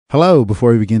Hello,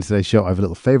 before we begin today's show, I have a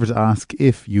little favour to ask.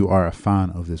 If you are a fan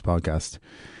of this podcast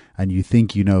and you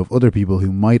think you know of other people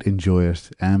who might enjoy it,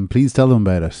 please tell them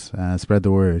about it. Spread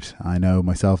the word. I know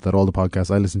myself that all the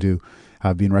podcasts I listen to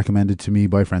have been recommended to me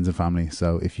by friends and family.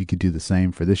 So if you could do the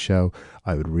same for this show,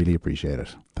 I would really appreciate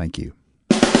it. Thank you.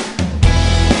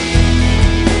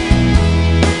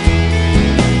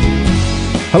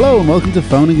 Hello and welcome to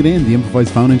Phoning It In, the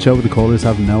improvised phone-in show where the callers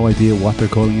have no idea what they're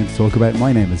calling in to talk about.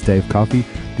 My name is Dave Coffey.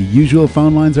 The usual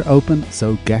phone lines are open,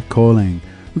 so get calling.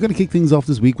 We're going to kick things off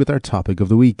this week with our topic of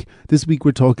the week. This week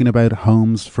we're talking about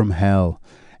homes from hell.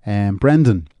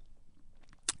 Brendan,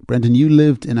 you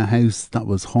lived in a house that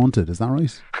was haunted, is that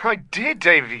right? I did,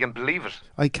 Dave, if you can believe it.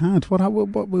 I can't. What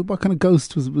kind of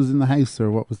ghost was in the house, or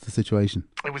what was the situation?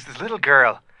 It was this little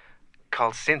girl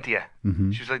called Cynthia.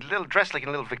 Mm-hmm. She was like dressed like in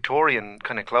little Victorian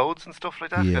kind of clothes and stuff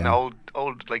like that, Yeah. and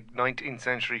old like 19th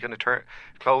century kind of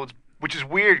clothes, which is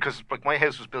weird because like my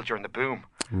house was built during the boom,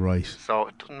 Right. so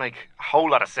it doesn't make a whole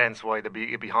lot of sense why it'd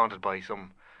be haunted by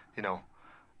some,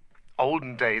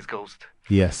 olden days ghost.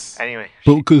 Yes. Anyway,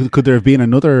 But could there have been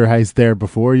another house there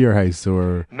before your house,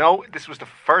 or? no, this was the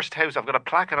first house. I've got a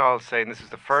plaque and all saying this is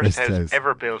the first First house house.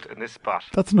 ever built in this spot.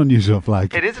 That's an unusual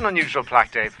flag. It is an unusual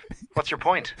plaque, Dave. What's your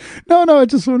point? No, I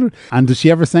just wondered. And does she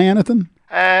ever say anything?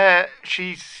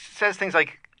 She says things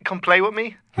like, "Come play with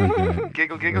me," Okay.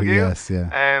 giggle, Oh, yes,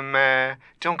 yeah.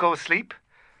 don't go asleep.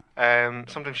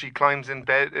 Sometimes she climbs in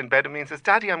bed with me and says,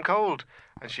 "Daddy, I'm cold,"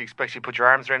 and she expects you to put your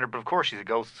arms around her, but of course she's a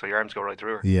ghost, so your arms go right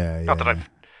through her. Yeah. Not that I've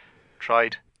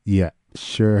tried. Yeah,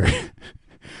 sure.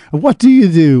 What do you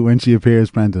do when she appears,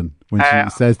 Brendan? When she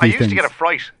says I these used things? to get a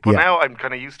fright, but Yeah. now I'm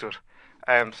kind of used to it.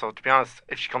 So to be honest,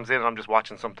 if she comes in and I'm just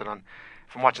watching something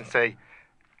if I'm watching, say,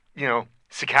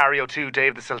 Sicario 2,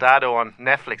 Dave the Soldado on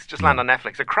Netflix, just land on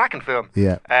Netflix, a cracking film.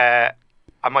 Yeah.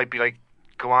 I might be like,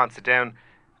 "Go on, sit down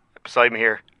beside me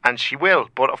here," and she will.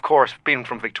 But of course, being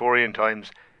from Victorian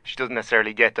times, she doesn't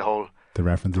necessarily get the The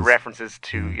references. references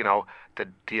to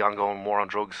the ongoing war on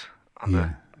drugs on Yeah.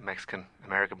 the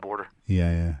Mexican-American border.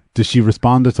 Yeah. Does she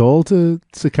respond at all to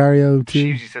Sicario She 2?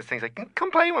 usually says things like,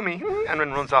 "Come play with me," and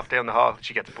then runs off down the hall.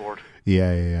 She gets bored.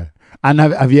 Yeah. And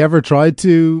have you ever tried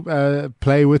to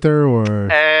play with her, or?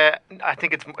 I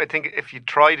think if you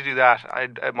try to do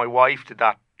that, my wife did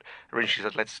that originally. She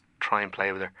said, "Let's try and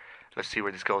play with her. Let's see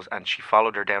where this goes." And she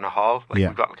followed her down a hall. Yeah.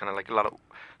 We've got kind of like a lot of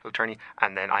little turny.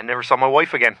 And then I never saw my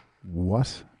wife again.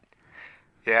 What?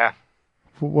 Yeah.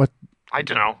 What? I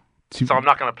don't know. She- So I'm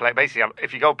not going to play. Basically,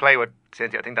 if you go play with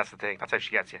Cynthia, I think that's the thing. That's how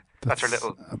she gets you. That's her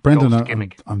little Brendan, ghost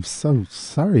gimmick. I'm so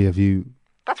sorry. Have you?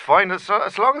 That's fine. As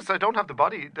long as I don't have the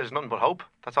body, there's nothing but hope.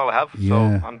 That's all I have.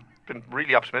 Yeah. So I'm been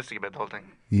really optimistic about the whole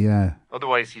thing. Yeah.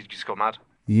 Otherwise, you just go mad.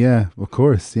 Yeah, of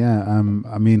course. Yeah.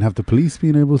 I mean, have the police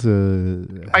been able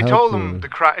to? I help, told or- them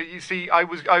you see, I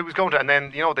was going to, and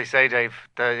then you know what they say, Dave.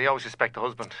 They always suspect the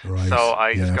husband. Right. So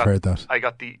I just I've got, heard that. I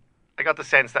got the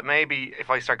sense that maybe if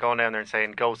I start going down there and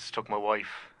saying ghosts took my wife,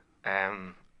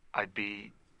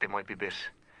 they might be a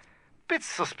bit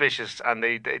suspicious, and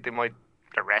they might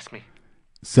arrest me.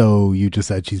 So you just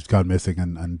said she's gone missing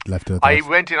and left her. I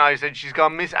went in, I said she's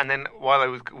gone missing, and then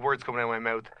while words coming out of my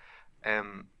mouth,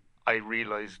 I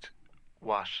realised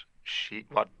what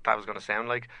that was going to sound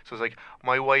like. So it's like,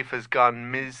 my wife has gone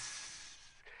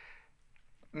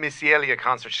Missy Elliott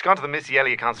concert. She's gone to the Missy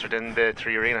Elliott concert in the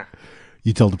Three Arena.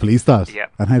 You told the police that? Yeah.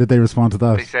 And how did they respond to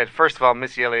that? They said, first of all,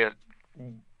 Missy Elliott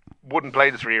wouldn't play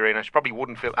the Three Arena. She probably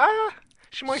wouldn't feel.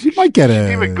 She might get she'd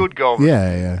give a good go.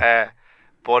 Yeah.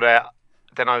 But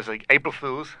then I was like, April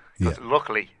Fools. 'Cause Yeah.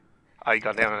 luckily, I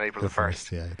got down on April the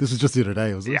 1st. Yeah. This was just the other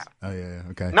day, was it? Yeah. Oh yeah.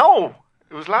 Okay. No,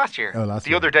 it was last year. Oh, last the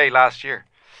year. other day last year.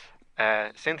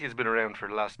 Cynthia's been around for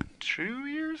the last 2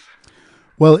 years.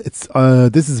 Well, it's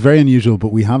this is very unusual,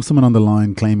 but we have someone on the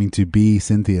line claiming to be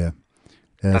Cynthia.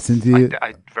 Cynthia,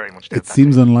 I very much doubt it that.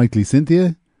 seems unlikely.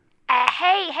 Cynthia?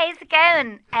 Hey, how's it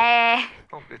going?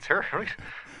 Oh, it's her, right?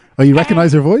 Oh, you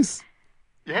recognise her voice?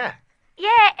 Yeah.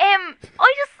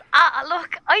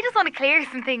 I just want to clear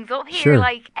some things up here. Sure.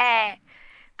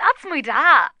 That's my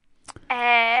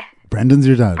dad. Brendan's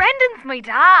your dad. Brendan's my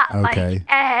dad. Okay.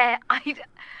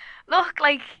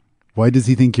 Why does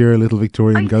he think you're a little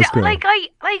Victorian ghost girl? I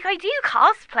do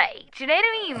cosplay. Do you know what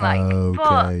I mean?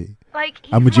 Okay. But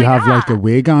he's And would you my have like dad. a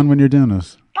wig on when you're doing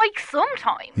it?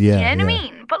 Sometimes. Yeah, You know what I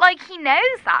mean? But he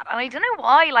knows that, and I don't know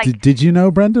why. Did you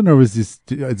know Brendan, or was this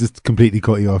just completely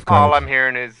caught you off guard? All I'm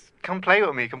hearing is, come play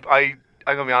with me.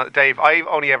 I'm going to be honest, Dave, I've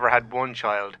only ever had one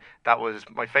child. That was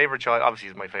my favourite child. Obviously,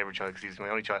 he's my favourite child because he's my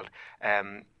only child.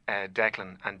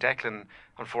 Declan. And Declan,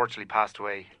 unfortunately, passed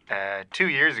away 2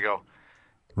 years ago.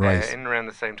 Right. In and around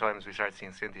the same time as we started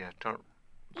seeing Cynthia.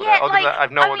 But Yeah, other than that,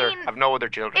 I've mean, no other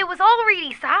children. it was all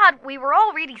really sad. We were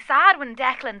all really sad when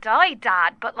Declan died,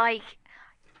 Dad. But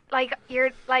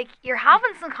you're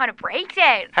having some kind of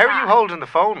breakdown. How are Dad. you holding the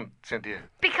phone, Cynthia?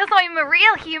 Because I'm a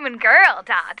real human girl,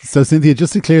 Dad. So, Cynthia,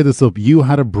 just to clear this up, you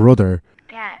had a brother,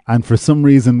 Yeah. and for some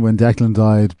reason, when Declan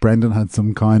died, Brendan had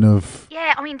some kind of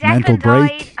Yeah, I mean, mental Declan died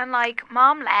break. and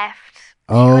Mom left. She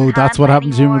Oh, couldn't that's what handle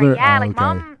happened to your anymore. mother? Yeah, Oh, like okay.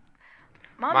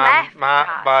 Mom left.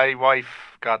 Dad. My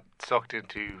wife got sucked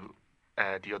into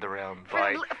the other realm. For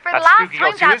by the that last spooky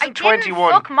time, ghost. She Dad, was I in didn't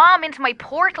 21. suck Mom into my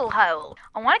portal hole.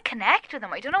 I want to connect with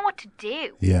him. I don't know what to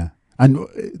do. Yeah. And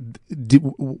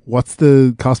what's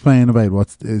the cosplaying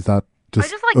about? Is that just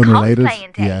just like unrelated?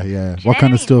 cosplaying, Dave. Yeah, yeah. Do you What know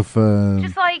kind what of I mean? stuff?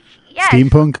 Just like, yeah.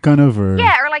 Steampunk kind of? Or?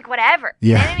 Yeah, or like whatever. Yeah.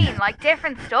 You know what I mean? Like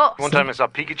different stuff. One time I saw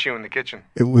Pikachu in the kitchen.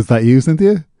 Was that you,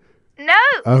 Cynthia? No,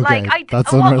 Okay, like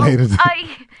that's unrelated.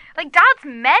 Like Dad's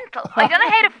mental. I don't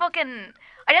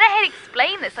know how to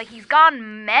explain this. Like he's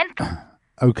gone mental.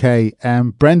 Okay.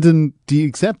 Brendan, do you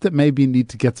accept that maybe you need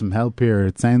to get some help here?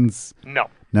 It sounds... No.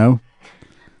 No?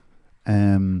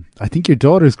 I think your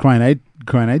daughter's crying out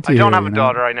to I you. don't here, have a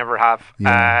daughter. I never have.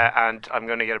 Yeah. And I'm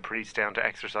going to get a priest down to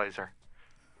exorcise her.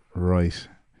 Right.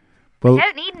 Well, I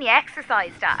don't need any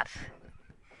exercise, Dad.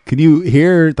 can you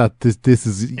hear that this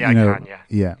is, Yeah, you know... I can, yeah.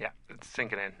 Yeah. Yeah, it's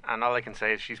sinking in. And all I can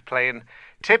say is she's playing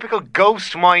typical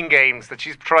ghost mind games that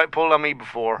she's pulled on me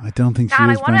before. I don't think she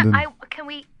Dad, is, Brendan.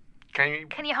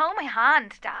 Can you? hold my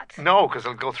hand, Dad? No, because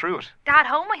I'll go through it. Dad,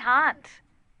 hold my hand.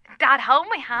 Dad, hold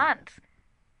my hand.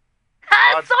 Oh,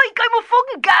 Ah, it's- psych, I'm a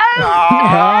fucking ghost!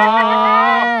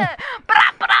 Ah!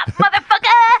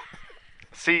 Motherfucker!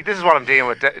 See, this is what I'm dealing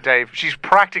with, Dave. She's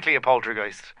practically a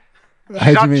poltergeist.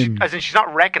 How do you mean? As in, she's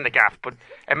not wrecking the gaff, but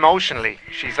emotionally,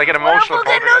 she's like an What a emotional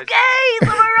fucking poltergeist. nutcase! Am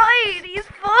I right? He's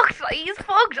fucked. He's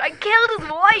fucked. I killed his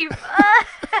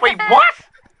wife. Wait, what?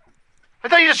 I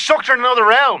thought you just sucked her in another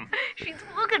realm. She's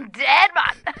fucking dead,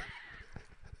 man.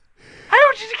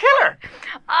 How did you kill her?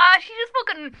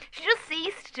 She just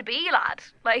ceased to be, lad.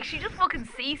 Like, she just fucking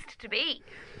ceased to be.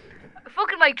 I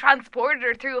fucking, like, transported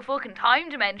her through a fucking time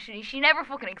dimension. She never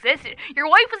fucking existed. Your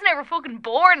wife was never fucking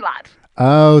born, lad.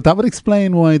 Oh, that would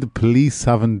explain why the police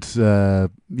haven't,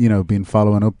 been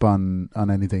following up on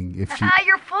anything. If she...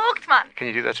 You're fucked, man. Can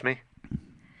you do that to me?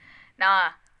 Nah,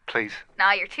 Please.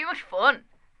 you're too much fun.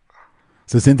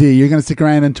 So, Cynthia, you're going to stick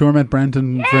around and torment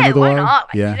Brendan for Yeah, another why while? not?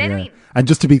 Like, Yeah, you know what I yeah. mean? And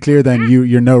just to be clear then,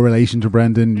 you're no relation to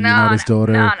Brendan, you're No, not his no,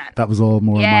 daughter. no. That was all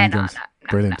more Yeah, mind no, games. no,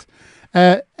 Brilliant.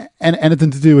 And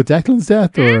anything to do with Declan's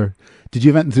death, or did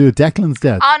you have anything to do with Declan's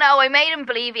death? Oh no, I made him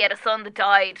believe he had a son that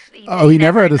died. He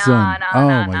never had a son. No, Oh no,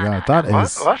 my no, god, no, that no.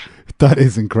 is What? that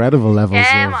is incredible levels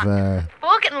Yeah, of. man.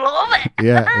 Fucking love it.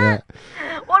 Yeah.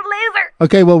 What a loser.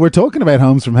 Okay, well, we're talking about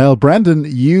Homes from Hell. Brendan,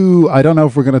 I don't know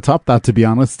if we're going to top that, to be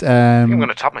honest. I'm going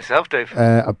to top myself, Dave.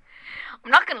 I'm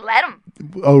not gonna let him.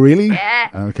 Oh, really? Yeah.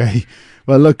 Okay.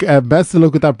 Well, look, best of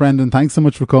luck with that, Brendan. Thanks so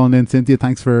much for calling in. Cynthia,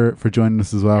 thanks for joining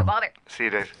us as well. No bother. See you,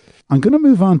 Dave. I'm going to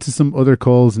move on to some other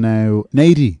calls now.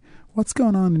 Nadie, what's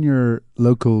going on in your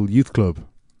local youth club?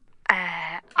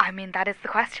 I mean, that is the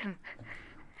question.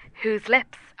 Whose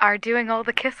lips are doing all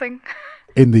the kissing?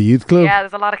 In the youth club? Yeah,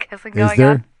 there's a lot of kissing Is going there?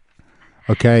 on.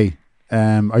 Okay.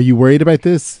 Are you worried about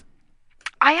this?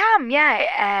 I am,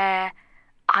 yeah.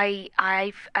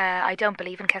 I don't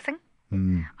believe in kissing.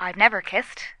 I've never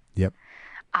kissed. Yep.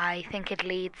 I think it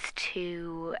leads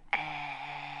to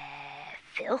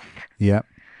filth. Yeah.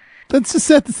 Let's just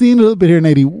set the scene a little bit here,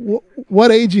 Nadie.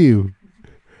 What age are you?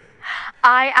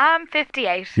 I am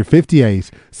 58. You're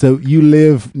 58. So you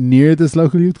live near this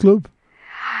local youth club?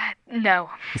 No,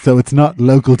 So it's not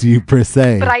local to you per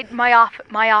se. but my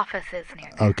office is near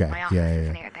there. Okay. My office Yeah.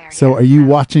 is near there. So yeah. are you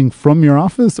watching from your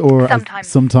office or Sometimes.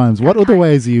 sometimes? What other Sometimes.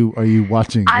 ways are you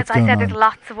watching? As What's I going said, on? there's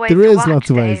lots of ways. There to is watch, lots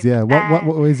of ways. Dave. Yeah.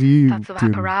 What ways are you Lots of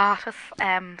doing? apparatus.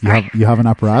 You Sorry. have an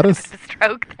apparatus I had a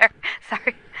stroke there.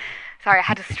 Sorry, I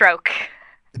had a stroke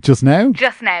just now?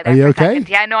 just now. There Are you for okay? A second.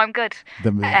 Yeah, no, I'm good.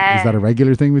 Is that a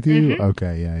regular thing with you? Mm-hmm.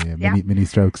 Okay. Yeah. Mini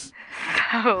strokes.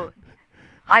 So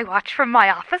I watch from my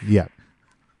office. Yeah.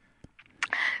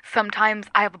 Sometimes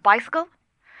I have a bicycle.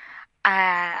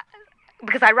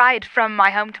 Because I ride from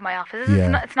my home to my office.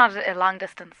 It's not a long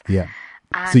distance. Yeah.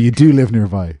 And So you do live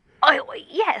nearby.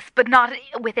 yes, but not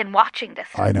within watching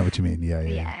distance. I know what you mean. Yeah.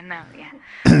 Yeah, no,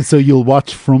 yeah. So you'll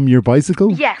watch from your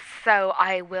bicycle? Yes, so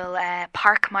I will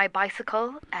park my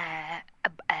bicycle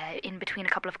in between a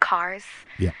couple of cars.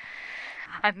 Yeah.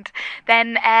 And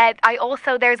then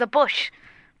there's a bush.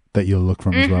 That you'll look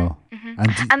from as well.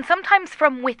 And And sometimes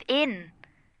from within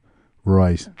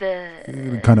right.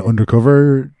 the... Kind of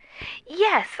undercover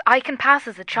Yes, I can pass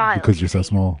as a child. Because you're so see.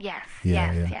 small. Yes,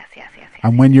 Yeah, yes, yeah. yes.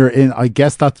 And when you're in, I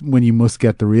guess that's when you must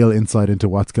get the real insight into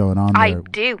what's going on I there.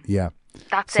 do. Yeah.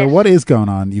 That's So it. what is going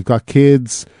on? You've got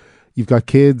kids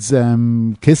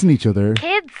kissing each other.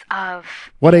 Kids of...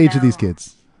 What you age are these know,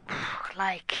 kids?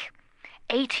 Like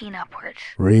 18 upward.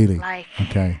 Really? Like...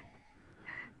 Okay.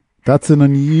 That's an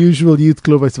unusual youth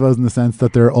club, I suppose, in the sense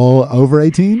that they're all over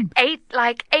 18?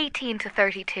 18 to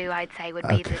 32, I'd say, would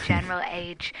be the general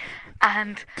age.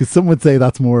 And Because some would say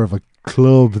that's more of a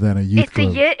club than a youth it's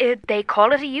club. they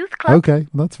call it a youth club. Okay,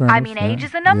 well, that's fair I enough, mean, yeah. age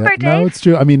is a number, Yeah. Dave. No, it's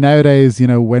true. I mean, nowadays,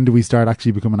 when do we start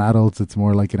actually becoming adults? It's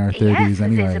more like in our 30s Yes,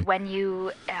 anyway. is when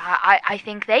you... I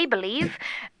think they believe...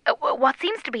 what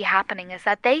seems to be happening is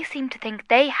that they seem to think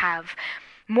they have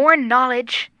more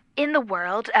knowledge in the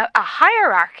world, a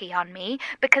hierarchy on me,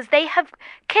 because they have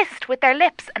kissed with their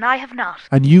lips and I have not.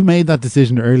 And you made that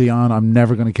decision early on, I'm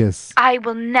never going to kiss. I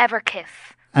will never kiss.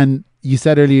 And you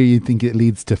said earlier you think it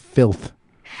leads to filth.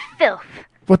 Filth.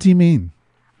 What do you mean?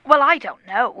 Well, I don't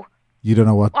know. You don't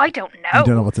know what... I don't know. You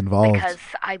don't know what's involved. Because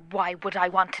why would I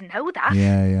want to know that?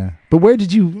 Yeah, yeah. But where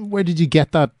did you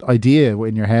get that idea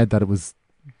in your head that it was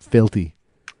filthy?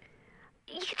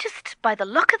 You just, by the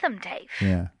look of them, Dave.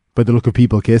 Yeah. By the look of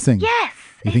people kissing? Yes.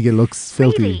 You think it looks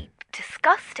filthy? Really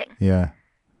disgusting. Yeah.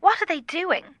 What are they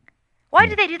doing? Why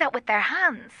do they do that with their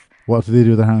hands? What do they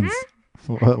do with their hands?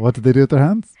 What do they do with their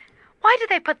hands? Why do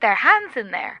they put their hands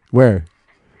in there? Where?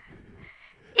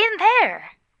 In there.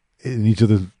 In each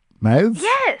other's mouths?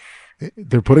 Yes.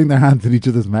 They're putting their hands in each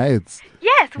other's mouths.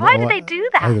 Yes. Why Well, do they do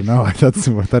that? I don't know.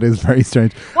 That is very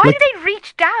strange. Why Like, do they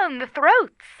reach down the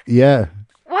throats? Yeah.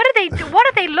 What are they What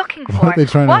are they looking for? What are they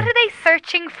trying What to- are they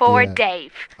searching for, Yeah.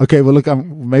 Dave? Okay, well, look,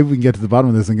 maybe we can get to the bottom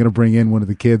of this. I'm going to bring in one of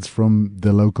the kids from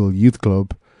the local youth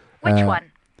club. Which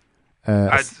one?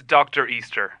 It's Dr.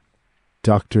 Easter.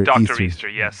 Dr. Dr. Easter.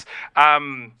 Yes.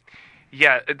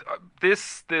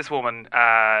 This woman,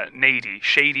 Nady,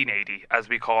 Shady Nady, as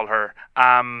we call her,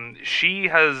 she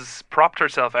has propped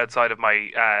herself outside of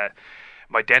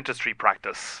my dentistry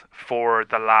practice for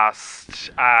the last,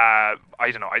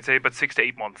 I'd say about 6 to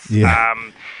 8 months. Yeah.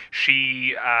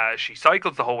 She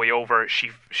cycles the whole way over.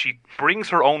 She brings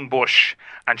her own bush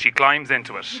and she climbs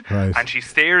into it. Right. And she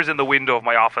stares in the window of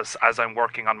my office as I'm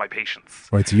working on my patients.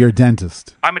 Right, so you're a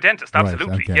dentist. I'm a dentist, Right,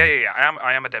 absolutely. okay. Yeah.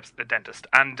 I am a dentist.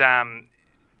 And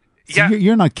So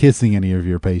you're not kissing any of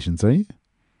your patients, are you?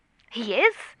 He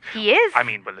is. He is. I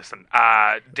mean, well, listen,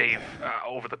 Dave,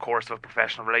 over the course of a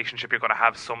professional relationship, you're going to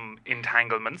have some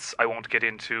entanglements. I won't get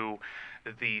into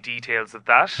the details of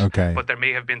that. Okay. But there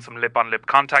may have been some lip-on-lip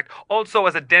contact. Also,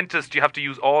 as a dentist, you have to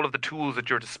use all of the tools at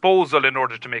your disposal in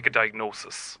order to make a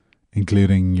diagnosis.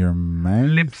 Including your mouth?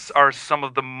 Lips are some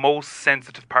of the most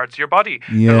sensitive parts of your body.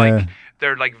 Yeah.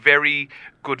 They're like very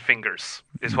good fingers,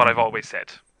 is what I've always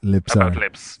said Lips about are.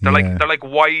 lips. They're Yeah. like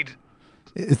wide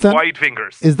wide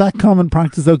fingers. Is that common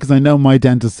practice, though? Because I know my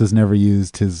dentist has never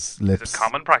used his lips. Is it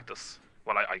common practice?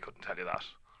 Well, I couldn't tell you that.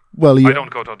 Well, I don't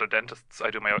go to other dentists. I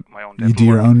do my own dental You do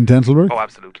your work. own dental work? Oh,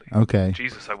 absolutely. Okay.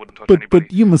 Jesus, I wouldn't touch anybody.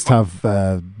 But you must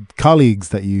have colleagues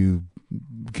that you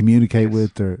communicate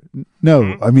with, or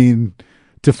no? I mean,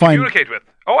 to find Communicate with.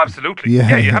 Oh, absolutely.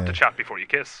 Yeah, You have yeah. to chat before you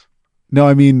kiss. no,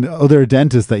 I mean other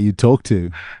dentists that you talk to.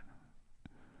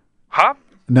 Huh?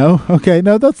 No, okay,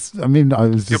 no, that's. I mean, I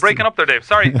was just. You're breaking up there, Dave.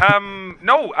 Sorry.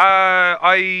 No.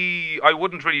 I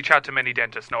wouldn't really chat to many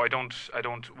dentists. No, I don't.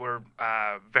 We're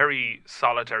very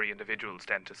solitary individuals,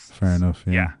 dentists. Fair enough.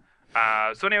 Yeah.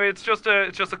 So anyway, it's just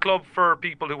a club for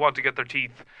people who want to get their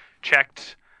teeth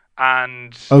checked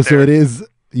and. Oh, so it is.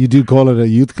 You do call it a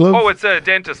youth club? Oh, it's a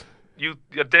dentist.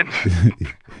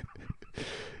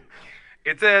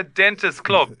 It's a dentist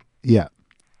club. Yeah.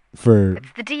 For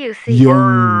It's the DUC.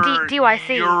 Young-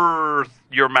 DYC.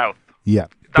 Your mouth. yeah.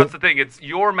 That's the thing. It's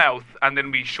your mouth, and then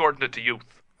we shorten it to youth.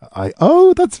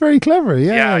 That's very clever.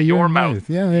 Yeah, your mouth.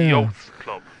 Yeah. Youth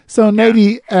club. So,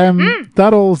 Nady,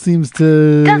 that all seems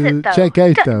to Does it, though? check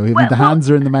out, though. I mean, the hands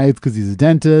are in the mouth because he's a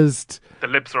dentist. The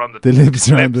lips are on the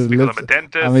lips are on the because lips. I'm a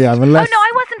dentist. I mean, I'm Oh less, no,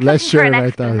 I wasn't less looking sure for an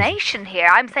about that. explanation here.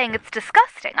 I'm saying it's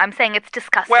disgusting. I'm saying it's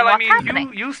disgusting. Well, I What's mean,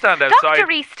 happening? you stand outside.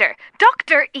 Dr. Easter.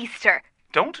 Dr. Easter.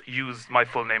 Don't use my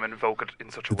full name and invoke it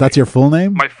in such a way. That's your full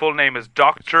name? My full name is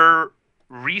Dr.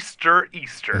 Reister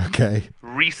Easter. Okay.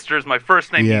 Reister's my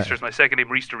first name. Yeah. Easter's my second name.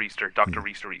 Reister Easter. Dr.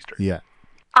 Reister Easter. Yeah.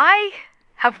 I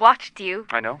have watched you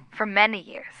I know. for many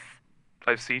years.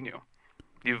 I've seen you.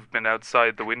 You've been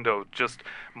outside the window just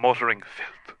muttering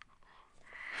filth.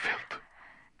 Filth.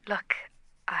 Look,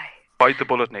 Bite the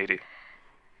bullet, Nady.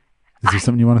 Is there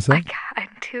something you want to say? I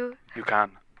can't too. You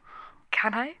can.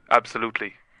 Can I?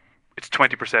 Absolutely. It's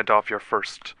 20% off your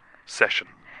first session.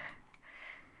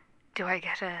 Do I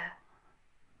get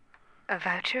a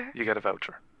voucher? You get a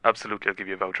voucher. Absolutely, I'll give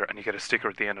you a voucher. And you get a sticker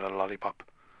at the end of a lollipop,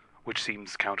 which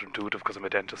seems counterintuitive because I'm a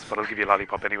dentist, but I'll give you a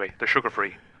lollipop anyway. They're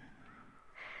sugar-free.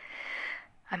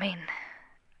 I mean,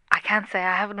 I can't say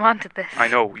I haven't wanted this. I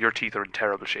know, your teeth are in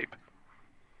terrible shape.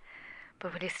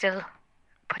 But will you still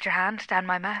put your hand down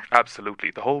my mouth?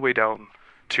 Absolutely, the whole way down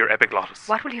to your epiglottis.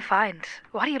 What will you find?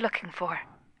 What are you looking for?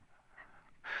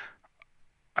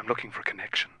 I'm looking for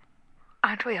connection.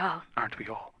 Aren't we all? Aren't we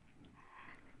all?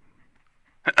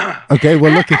 Okay,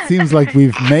 well, look, it seems like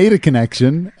we've made a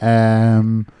connection.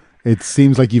 It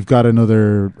seems like you've got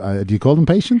another, do you call them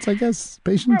patients, I guess?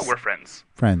 Patients? Well, we're friends.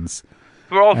 Friends.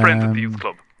 We're all friends at the youth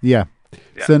club. Yeah.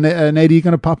 So, Nate, are you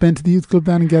going to pop into the youth club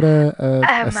then and get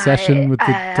a session with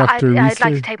the Dr. I'd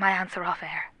like to take my answer off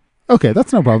air. Okay,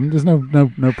 that's no problem. There's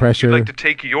no pressure. You'd like to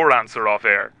take your answer off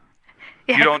air.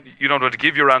 Yes. You don't want to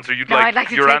give your answer. You'd No, like, I'd like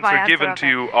to your take my answer answer given off to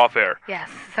air. you off air. Yes,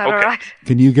 is that Okay. all right?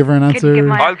 Can you give her an Can you answer? give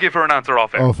my- I'll give her an answer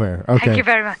off air. Oh, fair. Okay. Thank you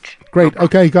very much. Great.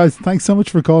 Okay, guys, thanks so much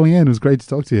for calling in. It was great to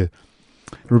talk to you.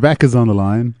 Rebecca's on the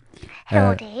line.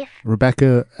 Hello, Dave.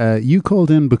 Rebecca, you called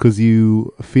in because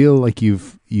you feel like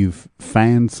you've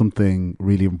found something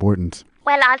really important.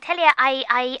 Well, I'll tell you,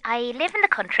 I live in the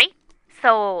country,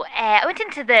 so I went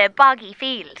into the boggy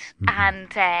field,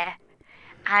 and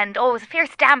it was a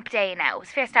fierce damp day now. It was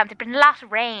fierce damp. There'd been a lot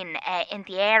of rain in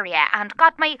the area, and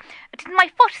didn't my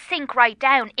foot sink right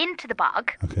down into the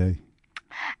bog. Okay.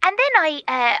 And then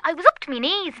I was up to my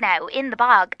knees now in the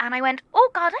bog, and I went, oh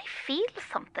God, I feel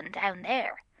something down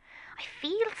there. I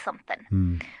feel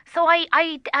something. So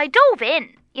I dove in.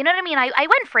 You know what I mean? I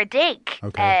went for a dig.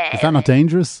 Okay. Is that not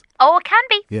dangerous? Oh, it can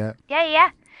be. Yeah. Yeah.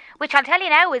 Which I'll tell you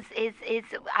now is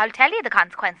I'll tell you the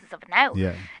consequences of it now.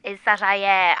 Yeah. Is that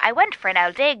I went for an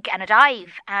old dig and a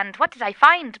dive, and what did I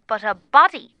find but a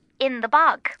body in the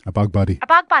bog? A bog body. A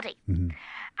bog body.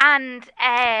 And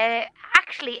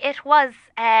actually, it was.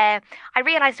 I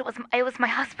realised it was my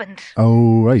husband.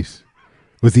 Oh, right.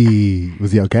 Was he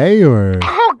okay or?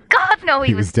 Oh God, no!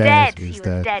 He was dead. He was He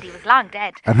dead. was dead. He was long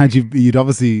dead. And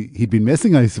he'd been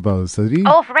missing, I suppose. So did he?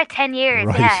 Oh, for about 10 years.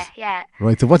 Right. Yeah.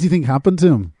 Right. So what do you think happened to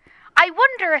him? I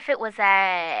wonder if it was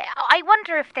I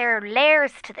wonder if there are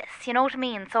layers to this. You know what I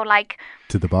mean? So like.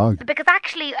 To the bog. Because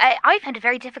actually, I found it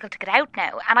very difficult to get out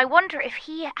now, and I wonder if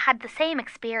he had the same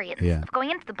experience of going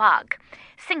into the bog,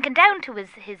 sinking down to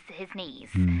his knees,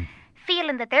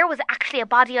 feeling that there was actually a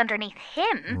body underneath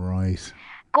him, Right.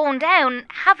 going down,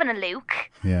 having a look,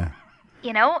 Yeah.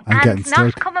 you know, And and getting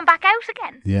not stuck. coming back out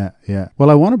again. Yeah. Well,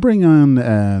 I want to bring on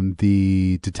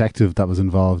the detective that was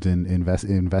involved in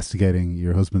investigating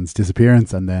your husband's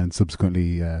disappearance, and then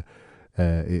subsequently,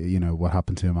 what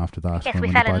happened to him after that. Yes, we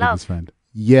when fell the in body love. was found.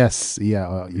 Yes.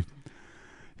 Yeah.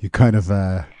 You kind of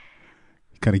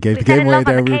gave the game away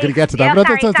there. We were going to get to that, but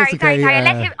that's okay. Sorry. I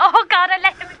let him. Oh God, I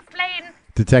let him explain.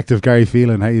 Detective Gary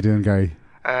Phelan, how you doing, Gary?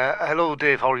 Hello,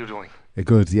 Dave. How are you doing?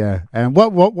 Good, yeah. And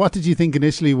what did you think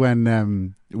initially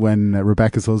when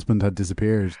Rebecca's husband had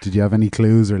disappeared? Did you have any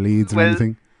clues or leads or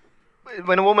anything?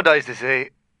 When a woman dies, they say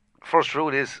first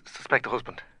rule is suspect the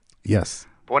husband. Yes.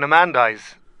 But when a man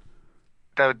dies,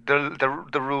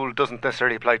 the rule doesn't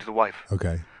necessarily apply to the wife.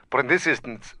 Okay. But in this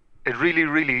instance, it really,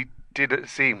 really did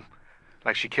seem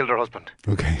like she killed her husband.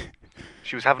 Okay.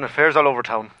 She was having affairs all over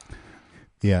town.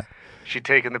 Yeah. She'd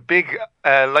taken the big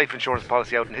life insurance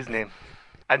policy out in his name,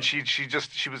 and she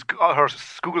was her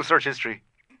Google search history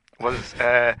was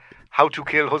how to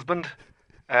kill husband,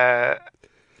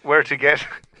 where to get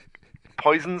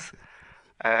poisons,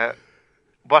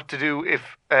 what to do if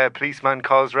a policeman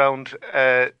calls round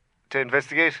to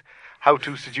investigate, how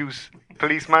to seduce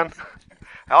policeman.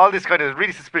 All this kind of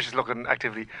really suspicious looking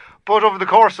activity. But over the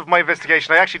course of my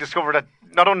investigation, I actually discovered that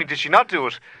not only did she not do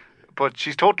it, but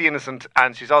she's totally innocent,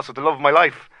 and she's also the love of my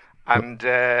life. And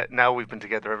now we've been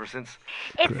together ever since.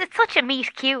 It's such a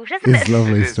meet cute, isn't It's it? a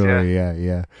lovely It is, story,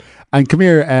 yeah. And come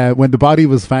here, when the body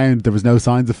was found, there was no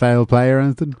signs of foul play or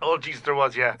anything? Oh, jeez, there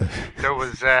was, yeah. There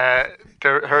was,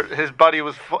 his body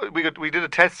was, we did a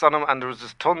test on him, and there was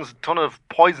just ton of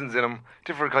poisons in him,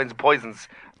 different kinds of poisons.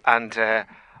 And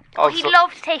also, He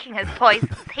loved taking his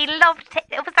poisons.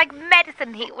 It was like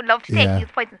medicine. He would love to take his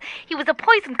poisons. He was a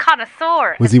poison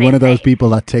connoisseur. Was as he they one of those say. people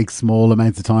that takes small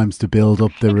amounts of times to build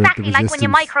up the Exactly, the like resistance? when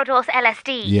you microdose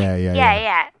LSD.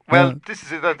 Yeah. well, this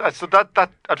is it. So that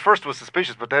at first was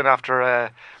suspicious, but then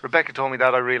after Rebecca told me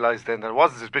that, I realised then that it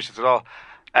wasn't suspicious at all.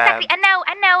 Exactly, and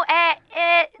now,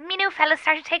 me new fella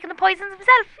started taking the poisons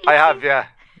himself. I have, yeah.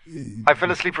 I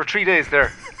fell asleep for 3 days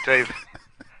there, Dave,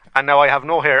 and now I have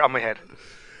no hair on my head.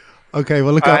 Okay,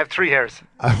 well, look, I have 3 hairs.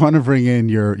 I want to bring in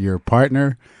your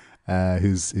partner,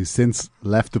 who's since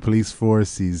left the police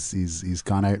force. He's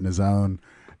gone out on his own.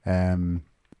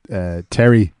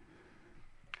 Terry,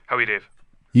 How are you, Dave?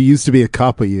 you used to be a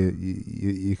cop, but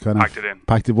you kind of Packed it in.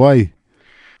 Packed it. Why?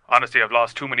 Honestly, I've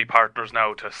lost too many partners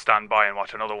now to stand by and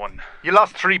watch another one. You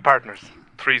lost 3 partners.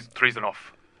 Three's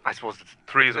enough. I suppose it's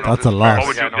 3 is enough. That's a lot. What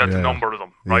would you? That's Yeah. a number of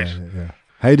them, right? Yeah.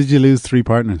 How did you lose 3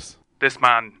 partners? This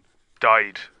man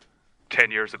died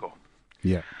 10 years ago,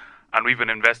 Yeah. and we've been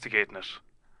investigating it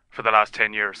for the last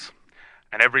 10 years.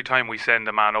 And every time we send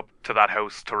a man up to that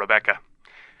house, to Rebecca,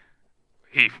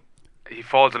 he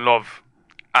falls in love,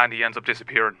 and he ends up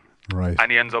disappearing. Right.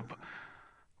 And he ends up,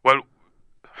 well,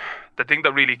 the thing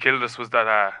that really killed us was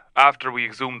that after we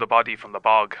exhumed the body from the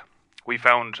bog, we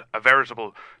found a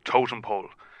veritable totem pole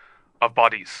of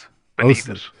bodies beneath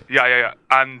Oh, it. Yeah.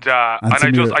 And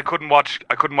some I couldn't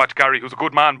watch Gary, who's a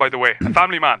good man, by the way, a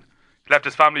family man. He left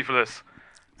his family for this.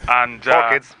 And 4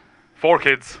 kids. 4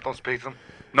 kids. Don't speak to them.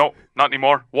 No, not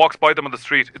anymore. Walks by them on the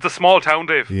street. It's a small town,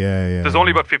 Dave. Yeah. There's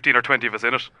only about 15 or 20 of us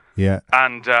in it. Yeah.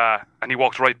 And he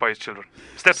walks right by his children.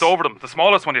 Steps over them. The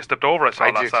smallest one he stepped over, I saw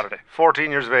I last did. Saturday.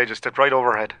 14 years of age, I stepped right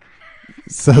over her head.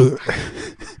 So,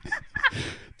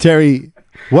 Terry,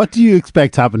 what do you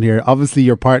expect happened here? Obviously,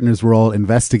 your partners were all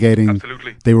investigating.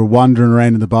 Absolutely. They were wandering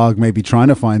around in the bog, maybe trying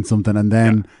to find something, and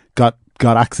then got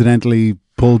accidentally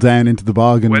pulled down into the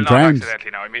bog and Well, not drowned.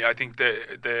 accidentally now. I mean, I think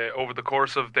the over the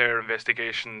course of their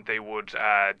investigation, they would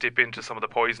dip into some of the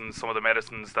poisons, some of the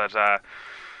medicines that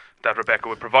Rebecca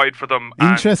would provide for them.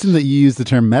 Interesting that you use the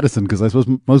term medicine, because I suppose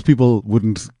most people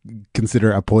wouldn't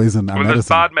consider a poison a Well, there's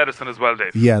medicine. bad medicine as well,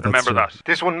 Dave. Yeah, that's remember true. that.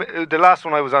 This one, the last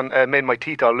one I was on, made my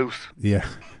teeth all loose. Yeah.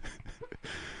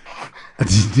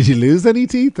 Did you lose any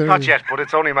teeth? Or? Not yet, but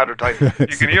it's only a matter of time. You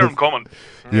can hear him coming.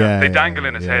 Yeah, They dangle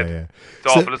in his head. yeah.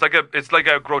 It's So- awful. It's like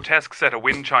a grotesque set of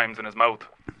wind chimes in his mouth.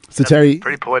 So, Terry,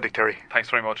 Pretty poetic, Terry. Thanks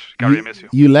very much, Gary. I miss you.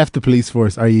 you left the police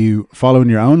force. Are you following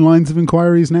your own lines of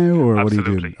inquiries now, or what are you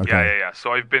Absolutely. doing? Okay. Yeah.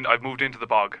 So I've moved into the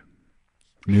bog.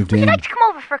 Moved Would you in. like to come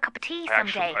over for a cup of tea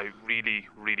someday? I really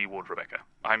would, Rebecca.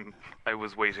 I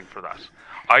was waiting for that.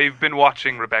 I've been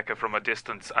watching Rebecca from a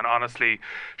distance, and honestly,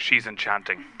 she's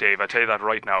enchanting, Dave. I tell you that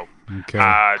right now. Okay.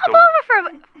 Pop over for a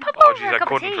Oh, jeez, I cup of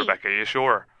couldn't, tea. Rebecca. Are you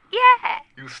sure? Yeah.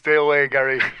 You stay away,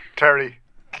 Gary. Terry.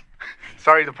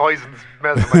 Sorry, the poison's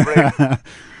melting my brain.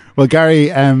 Well, Gary,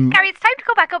 Gary, it's time to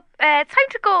go back up. It's time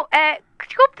to go.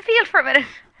 Could you go up the field for a minute?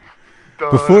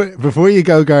 before you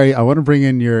go, Gary, I want to bring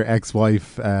in your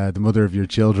ex-wife, the mother of your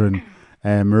children,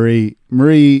 Marie.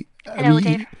 Marie, Hello,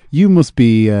 Dave. You must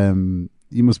be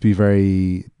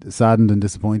very saddened and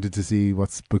disappointed to see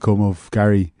what's become of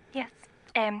Gary. Yes.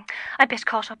 I'm a bit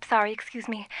caught up, sorry, excuse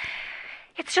me.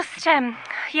 It's just, I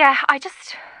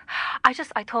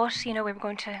thought, we were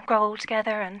going to grow old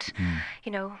together and,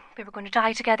 we were going to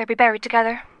die together, be buried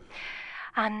together.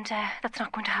 And that's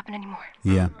not going to happen anymore.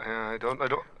 Yeah. I don't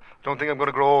think I'm going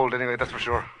to grow old anyway, that's for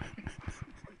sure.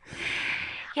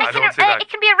 I don't see that. It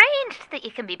can be arranged that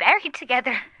you can be buried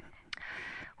together.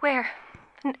 Where?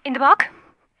 In the bog?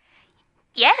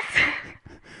 Yes.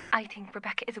 I think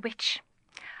Rebecca is a witch.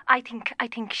 I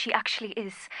think she actually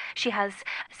is. She has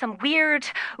some weird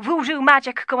voodoo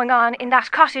magic going on in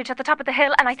that cottage at the top of the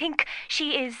hill, and I think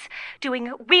she is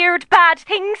doing weird, bad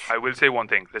things. I will say one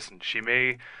thing. Listen, she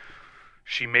may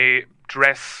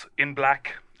dress in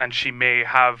black, and she may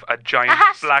have a giant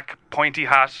hat. black pointy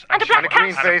hat And a she- black And a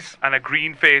green cat. face. and a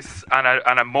green face and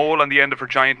a mole on the end of her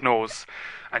giant nose.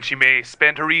 And she may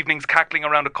spend her evenings cackling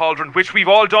around a cauldron, which we've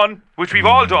all done.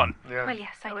 Yeah. Well,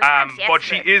 yes, I know. But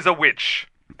she is a witch.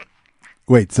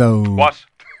 Wait, so What?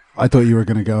 I thought you were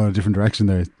going to go in a different direction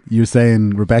there. You're saying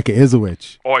Rebecca is a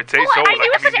witch. Oh, I'd say Oh, so. I knew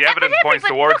it was The evidence evidently, points but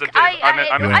towards look, it. I'm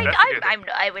an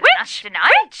investigator. I would not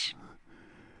deny it.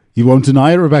 You won't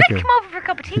deny it, Rebecca? Come over for a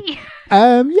cup of tea.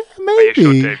 Yeah, You maybe.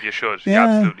 should, Dave. You should. You Yeah,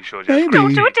 absolutely should. Yes. maybe.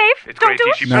 Don't do it, Dave. It's Don't great. do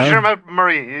it. She No. Shut your mouth,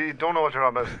 Marie. You don't know what you're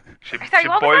on about. She Sorry,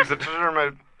 what was boils that? it. Shut your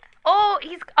mouth. Oh,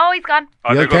 he's gone.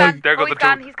 Oh, You there okay? goes, there goes Oh, the he's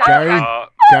gone, tooth. he's gone. Gary?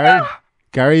 Uh,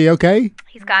 Gary, you okay?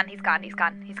 He's gone.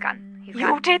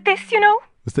 You did this,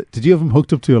 Did you have him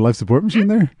hooked up to a life support machine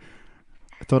there?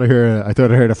 I thought I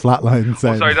heard a flat line oh,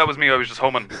 sound. sorry, that was me. I was just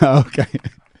humming. Okay.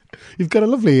 You've got a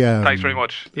lovely. Thanks very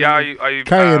much. Yeah, I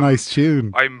Carry a nice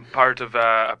tune. I'm part of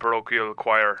a parochial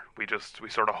choir. We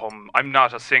sort of hum. I'm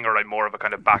not a singer. I'm more of a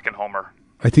kind of back and hummer.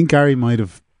 I think Gary might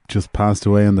have just passed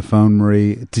away on the phone,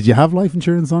 Marie. Did you have life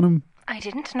insurance on him? I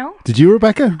didn't know. Did you,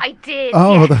 Rebecca? I did.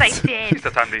 Oh, yes, that's- I did.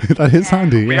 That's handy. That is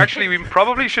handy. We Yeah.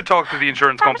 probably should talk to the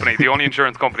insurance company, the only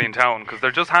insurance company in town, because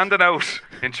they're just handing out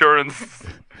insurance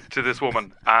to this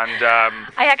woman, and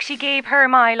I actually gave her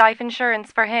my life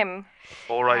insurance for him.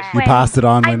 all right, You passed it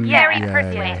on when... I'm very yeah,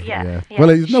 persuasive, yeah. Well,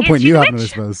 there's no She's point you a having it, I witch.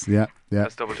 suppose. Yeah.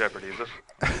 that's double jeopardy, is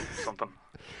it? Something.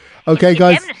 Okay,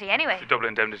 guys. Indemnity, anyway. Double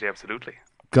indemnity, absolutely.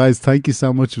 Guys, thank you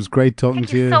so much. It was great talking Thank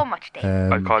to you you. so much, Dave. I'll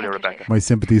call you Thank you, Rebecca. My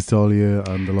sympathies to all you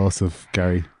on the loss of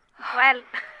Gary. Well,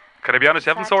 Can I be honest?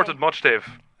 You haven't Sadly. sorted much, Dave,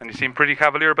 and you seem pretty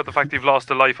cavalier about the fact you've lost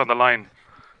a life on the line.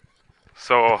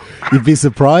 So, You'd be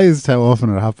surprised how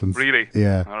often it happens. really?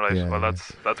 Yeah. All right. yeah, Well, yeah.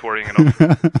 that's worrying enough.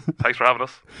 Thanks for having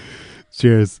us.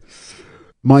 Cheers.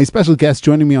 My special guest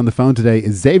joining me on the phone today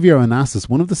is Xavier Onassis,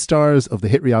 one of the stars of the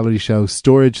hit reality show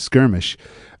Storage Skirmish,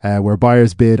 where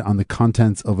buyers bid on the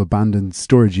contents of abandoned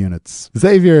storage units.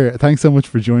 Xavier, thanks so much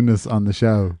for joining us on the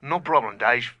show. No problem,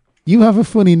 Dave. You have a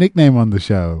funny nickname on the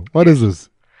show. What is it?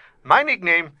 My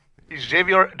nickname is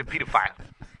Xavier the Pedophile.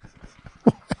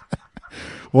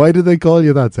 Why did they call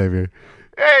you that, Xavier?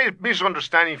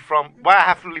 Misunderstanding from why I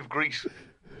have to leave Greece.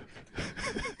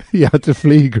 You had to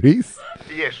flee Greece?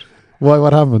 Yes. Why?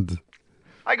 What happened?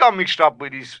 I got mixed up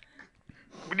with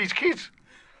these kids.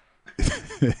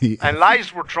 And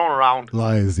lies were thrown around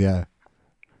Lies, yeah.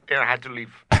 and I had to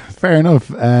leave. Fair enough.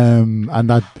 And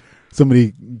that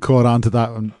somebody caught on to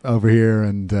that one over here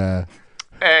and...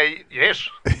 Yes.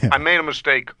 I made a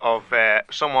mistake of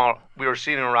someone we were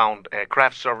sitting around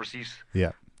craft services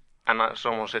yeah. and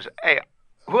someone says, hey,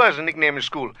 who has a nickname in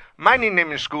school? My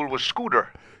nickname in school was Scooter.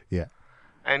 Yeah.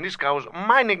 And this guy was,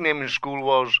 my nickname in school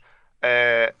was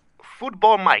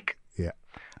Football Mike. Yeah.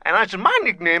 And I said, my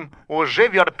nickname was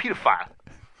Xavier the Pedophile.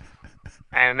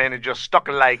 And then it just stuck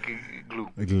like glue.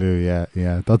 Glue,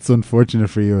 yeah. That's unfortunate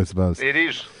for you, I suppose. It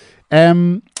is.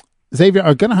 Xavier,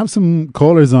 I'm going to have some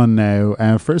callers on now.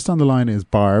 First on the line is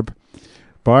Barb.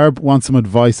 Barb wants some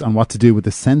advice on what to do with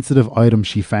the sensitive item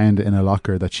she found in a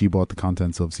locker that she bought the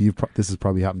contents of. So this has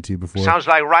probably happened to you before. Sounds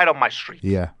like right up my street.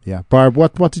 Yeah. Barb,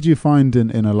 what did you find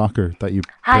in a locker that you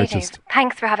Hi, purchased? Dave.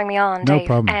 Thanks for having me on, No Dave.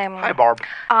 problem. Hi, Barb.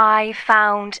 I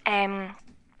found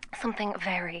something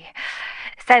very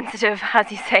sensitive, as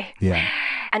you say. Yeah.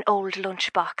 An old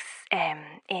lunchbox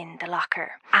in the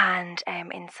locker, and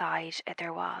inside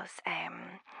there was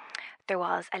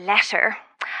a letter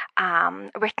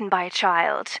written by a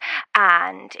child,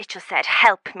 and it just said,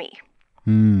 "Help me."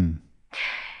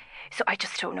 So I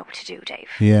just don't know what to do, Dave.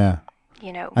 Yeah.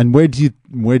 You know. And where do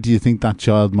you think that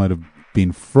child might have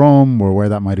been from, or where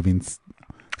that might have been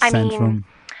sent from?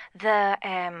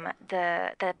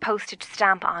 The postage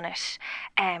stamp on it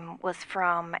was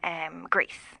from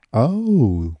Greece.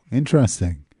 Oh,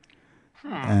 interesting.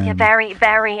 Yeah, very,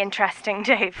 very interesting,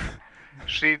 Dave.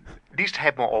 See, this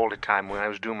happened all the time when I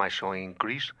was doing my show in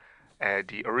Greece.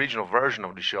 The original version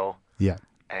of the show, Yeah.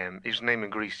 his name in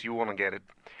Greece, you want to get it.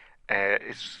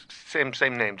 It's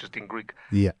same name, just in Greek.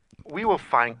 Yeah. We will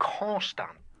find constant.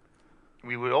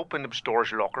 We will open the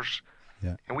storage lockers,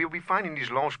 Yeah. and we will be finding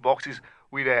these lunch boxes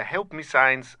with help me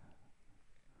signs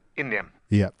in them.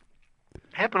 Yeah.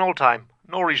 Happen all the time.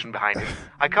 No reason behind it.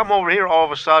 I come over here, all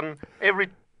of a sudden, every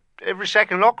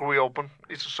second locker we open,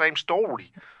 it's the same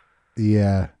story.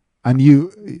 Yeah. And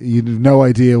you have no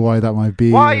idea why that might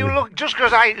be. Why you look, just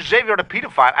because I Xavier the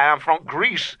pedophile and I'm from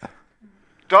Greece,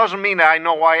 doesn't mean that I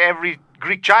know why every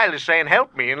Greek child is saying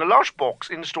help me in the lunchbox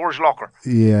in the storage locker.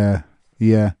 Yeah.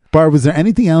 Yeah. Barb, was there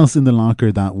anything else in the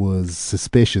locker that was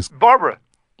suspicious? Barbara,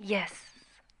 Yes.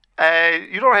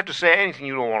 you don't have to say anything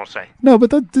you don't want to say. No,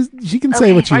 but she can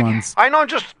say what she wants. I know, I'm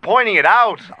just pointing it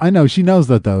out. I know, she knows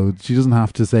that though. She doesn't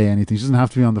have to say anything. She doesn't have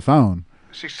to be on the phone.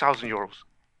 6,000 euros.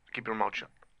 Keep your mouth shut.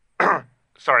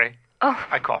 Sorry, Oh,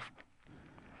 I coughed.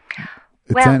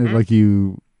 It Well- sounded like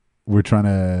you were trying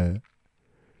to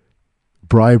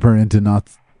bribe her into not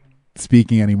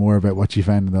speaking anymore about what she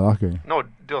found in the locker. No,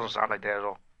 it doesn't sound like that at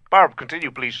all. Barb,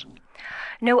 continue, please.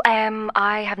 no,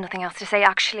 I have nothing else to say,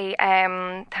 actually.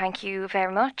 Thank you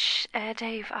very much,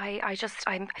 Dave. I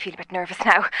feel a bit nervous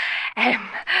now.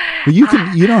 But you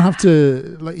don't have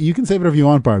to, you can say whatever you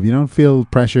want, Barb. You don't feel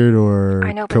pressured or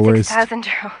I know, but coerced. 6,000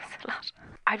 euros is a lot.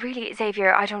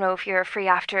 Xavier, I don't know if you're free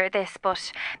after this,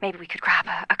 but maybe we could grab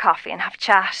a coffee and have a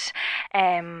chat.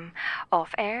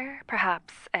 Off air,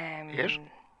 perhaps. Yes?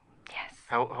 Yes.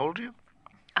 How old are you?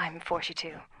 I'm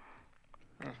 42.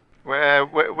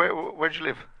 Where'd you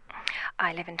live?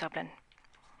 I live in Dublin.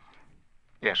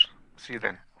 Yes. See you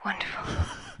then. Wonderful.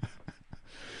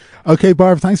 Okay,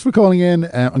 Barb, thanks for calling in.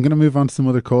 I'm going to move on to some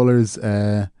other callers.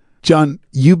 John,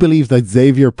 you believe that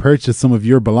Xavier purchased some of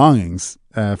your belongings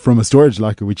from a storage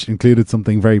locker, which included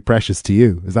something very precious to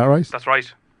you. Is that right? That's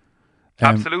right.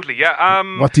 Absolutely, yeah.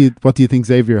 What do you think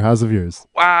Xavier has of yours?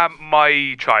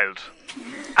 My child.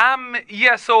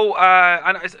 Yeah, so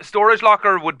a storage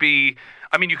locker would be...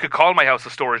 I mean, you could call my house a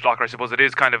storage locker. I suppose it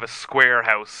is kind of a square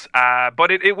house.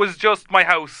 But it was just my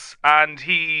house, and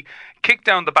he kicked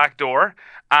down the back door,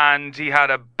 and he had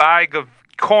a bag of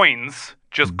coins,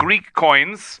 just Greek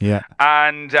coins. Yeah.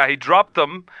 And he dropped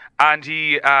them, and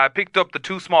he picked up the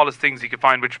two smallest things he could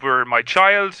find, which were my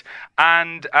child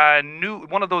and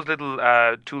one of those little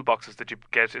toolboxes that you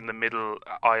get in the middle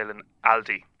aisle in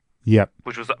Aldi. Yep.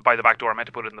 Which was by the back door. I meant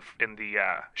to put it in the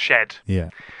shed. Yeah.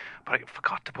 But I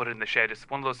forgot to put it in the shed. It's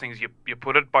one of those things you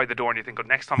put it by the door and you think, oh,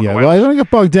 next time I Yeah, go well, out. I don't get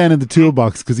bogged down in the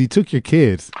toolbox because he took your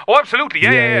kid. Oh, absolutely.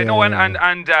 Yeah. No, yeah.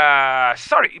 and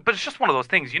sorry, but it's just one of those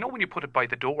things. You know when you put it by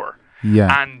the door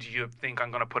Yeah. and you think,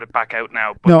 I'm going to put it back out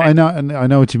now. But No, then, I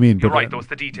know what you mean. You're but, right, those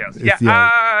the details. it's-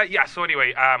 Yeah. So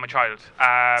anyway, my child.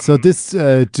 So this,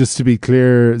 just to be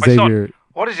clear, My son. Xavier,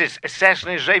 What is this?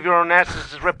 Assassinate Xavier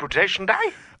Onassis' reputation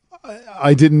die?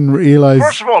 I didn't realise.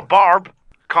 First of all, Barb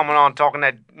coming on talking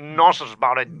that nonsense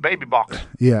about a baby box.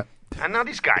 Yeah. And now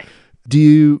this guy. Do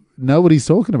you know what he's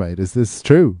talking about? Is this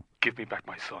true? Give me back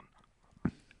my son.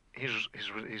 He's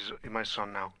my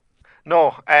son now.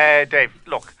 No, Dave,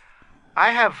 look.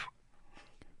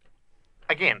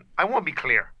 Again, I want to be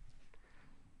clear.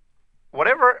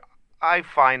 Whatever I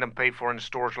find and pay for in the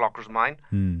storage locker's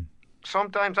mine,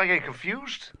 sometimes I get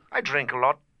confused. I drink a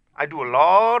lot. I do a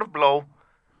lot of blow.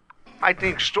 I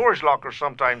think storage lockers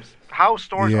sometimes, house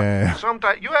storage lockers,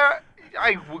 sometimes,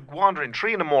 I would wander in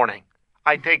 3 a.m.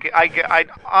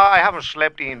 I haven't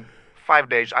slept in 5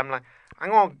 days. I'm like, I'm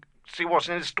going to see what's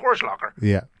in the storage locker.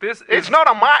 Yeah. It's not,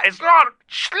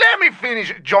 let me finish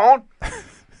it, John.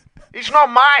 It's not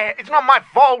my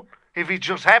fault if it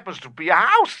just happens to be a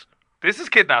house. This is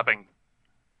kidnapping,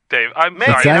 Dave. I'm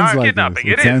Maybe. sorry, It sounds like kidnapping.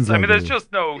 this. It It sounds is. I mean, like there's this.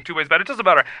 just no two ways about it. It doesn't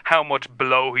matter how much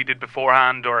blow he did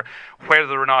beforehand or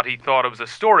whether or not he thought it was a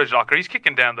storage locker. He's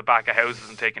kicking down the back of houses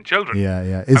and taking children. Yeah.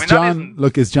 I mean,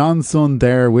 Is John's son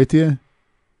there with you?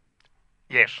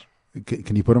 Yes.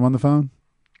 Can you put him on the phone?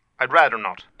 I'd rather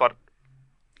not, but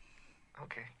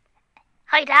okay.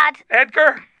 Hi, Dad.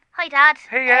 Edgar, Hi, Dad.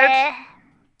 Hey, Ed.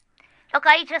 Look,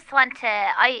 I just want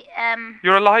to.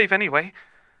 you're alive anyway.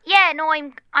 Yeah, no,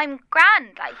 I'm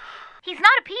grand. Like, he's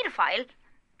not a paedophile.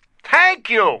 Thank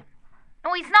you.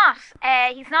 No, he's not.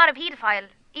 He's not a paedophile.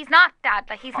 He's not, Dad.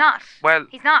 Like, he's not. Well,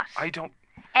 he's not. I don't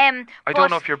But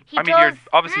know if you're. he I mean, you're does-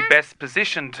 obviously best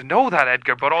positioned to know that,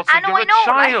 Edgar. But also, I know, you're I a know.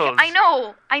 child.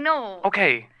 Like, I know.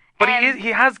 Okay, but he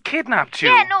has kidnapped you.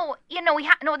 Yeah, no,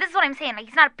 no. This is what I'm saying. Like,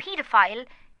 he's not a paedophile.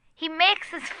 He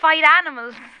makes us fight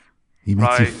animals. He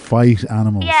makes you Right. fight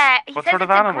animals. Yeah, he What says sort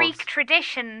of it's animals? a Greek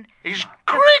tradition. It's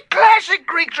classic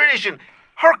Greek tradition.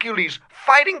 Hercules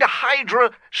fighting the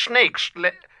Hydra snakes.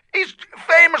 It's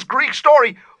famous Greek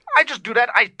story. I just do that.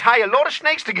 I tie a lot of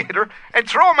snakes together and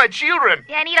throw them at children.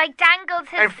 Yeah, and he like dangles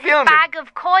And his film it. bag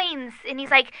of coins, and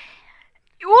he's like,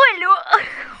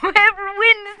 whoever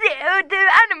wins the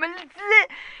animals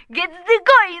gets the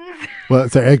coins. Well,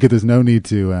 sorry, Edgar, there's no need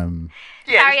to.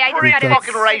 Yeah, Sorry, I it's pretty just got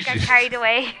fucking a bit racist. carried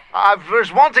away.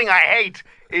 There's one thing I hate.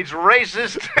 It's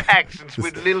racist accents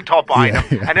with little top item.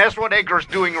 yeah. And that's what Edgar's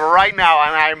doing right now,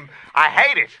 and I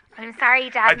hate it. I'm sorry,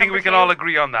 Dad. I think number we can two. all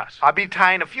agree on that. I'll be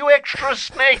tying a few extra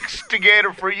snakes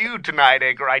together for you tonight,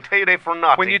 Edgar. I tell you that for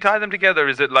nothing. When you tie them together,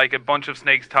 is it like a bunch of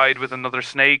snakes tied with another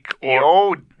snake, or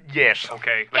Oh, yes.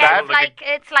 okay? Yeah, That-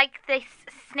 it's like the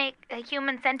snake, a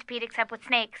human centipede, except with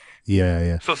snakes.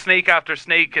 Yeah. So snake after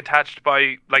snake attached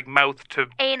by like mouth to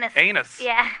Anus. anus.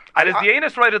 Yeah. And is the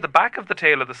anus right at the back of the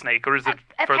tail of the snake, or is it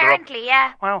further up? Apparently,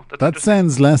 yeah. Wow, that's That interesting.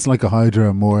 sounds less like a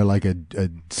hydra, more like a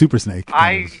super snake.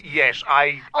 kind of.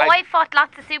 I fought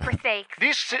lots of super snakes.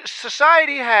 This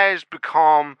society has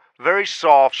become very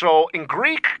soft. So in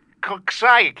Greek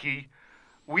society,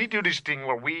 we do this thing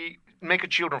where we make a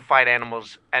children fight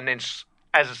animals, and then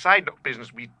as a side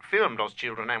business, we film those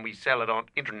children and we sell it on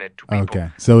internet to people. Okay,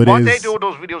 so it what is- they do with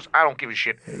those videos, I don't give a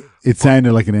shit. It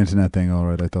sounded like an internet thing, all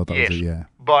right. I thought that Yes, was it, yeah.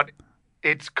 but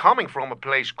it's coming from a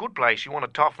good place. You want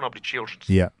to toughen up the children.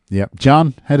 Yeah.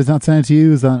 John, how does that sound to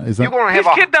you? Is that You're going to He's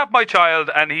have a kidnapped my child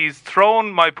and he's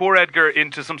thrown my poor Edgar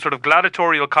into some sort of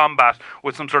gladiatorial combat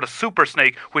with some sort of super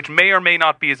snake, which may or may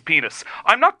not be his penis.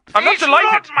 I'm not It's delighted.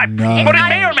 not my No. But it It's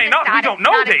may not or may his not. penis, We don't Dad.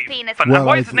 know, It's not his Dave. penis. And Well,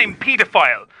 why I is his th- name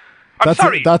pedophile? I'm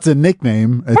sorry. that's a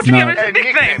nickname. It's What do you mean? not It's a A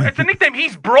nickname. nickname. It's a nickname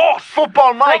he's brought.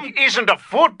 football. Mike isn't a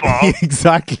football.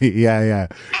 exactly. Yeah.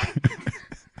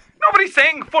 Nobody's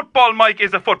saying football Mike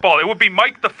is a football. It would be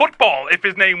Mike the football if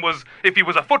he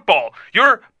was a football.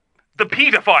 You're the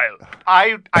pedophile.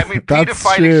 I mean, That's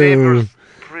pedophile true. Xavier's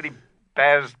pretty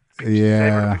bad.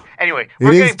 Yeah. Anyway, It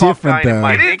we're is getting bogged different, down in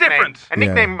my though. It is nickname. different. A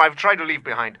nickname I've tried to leave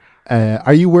behind.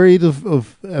 Are you worried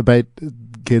of about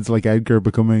kids like Edgar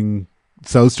becoming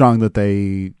so strong that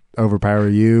they overpower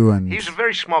you? And He's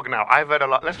very smug now. I've had a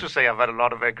lot. Let's just say I've had a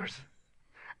lot of Edgars,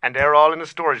 and they're all in a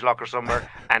storage locker somewhere,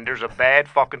 and there's a bad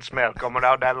fucking smell coming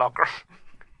out that locker.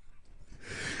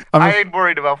 I ain't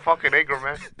worried about fucking Edgar,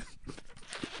 man.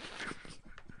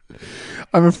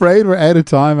 I'm afraid we're out of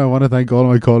time. I want to thank all of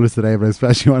my callers today, but I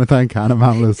especially want to thank Hannah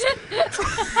Mamalis,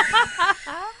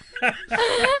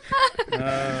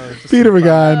 Peter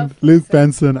McGann, Luke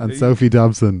Benson, and Sophie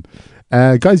Dobson.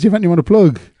 Guys, do you have anything you want to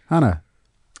plug? Hannah?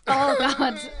 Oh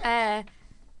God,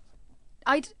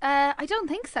 I don't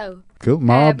think so. Cool.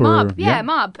 Mob?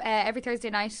 Mob. Every Thursday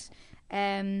night,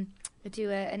 I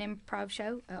do an improv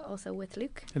show also with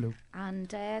Luke. Hello.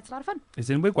 And it's a lot of fun. It's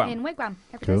in Wigwam. In Wigwam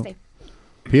every Cool. Thursday.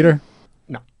 Peter?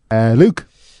 No. Luke?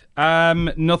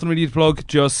 Nothing really to plug.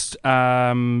 Just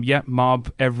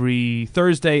Mob every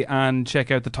Thursday, and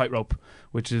check out the Tightrope,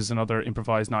 which is another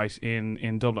improvised night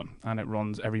in Dublin, and it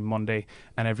runs every Monday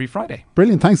and every Friday.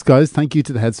 Brilliant. Thanks, guys. Thank you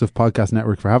to the Head Stuff Podcast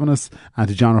Network for having us, and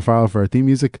to John O'Farrell for our theme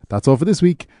music. That's all for this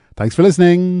week. Thanks for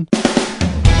listening.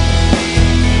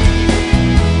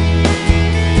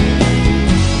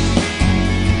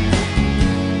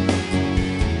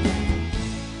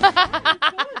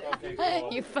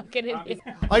 You fucking idiot.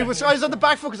 I was on the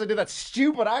back foot because I did that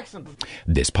stupid accent.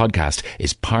 This podcast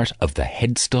is part of the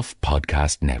Head Stuff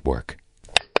Podcast Network.